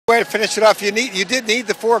to finish it off. You did need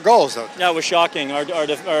the 4 goals, though. Yeah, it was shocking.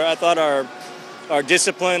 I thought our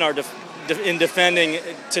discipline, in defending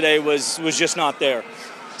today was just not there.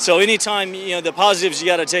 So anytime, the positives you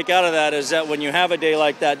got to take out of that is that when you have a day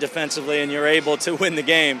like that defensively and you're able to win the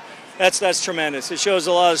game, that's tremendous. It shows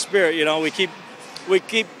a lot of spirit. We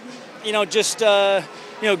keep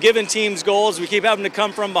giving teams goals. We keep having to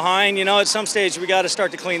come from behind. At some stage we got to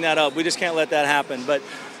start to clean that up. We just can't let that happen. But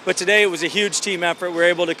today it was a huge team effort. We were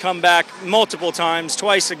able to come back multiple times,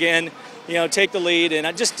 twice again, take the lead, and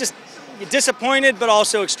I just disappointed, but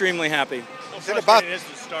also extremely happy. How frustrating is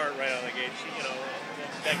to start right out of the gate?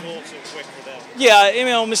 That goal so quick for them.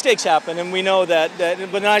 Yeah, mistakes happen, and we know that.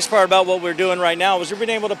 But the nice part about what we're doing right now is we're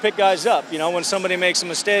being able to pick guys up. When somebody makes a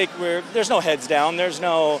mistake, there's no heads down. There's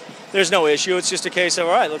no issue. It's just a case of,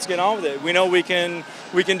 all right, let's get on with it. We know we can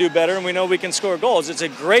do better, and we know we can score goals. It's a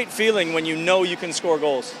great feeling when you know you can score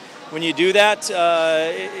goals. When you do that,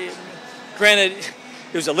 granted,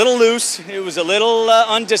 it was a little loose, it was a little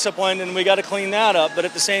undisciplined, and we got to clean that up. But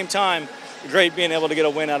at the same time, great being able to get a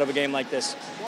win out of a game like this.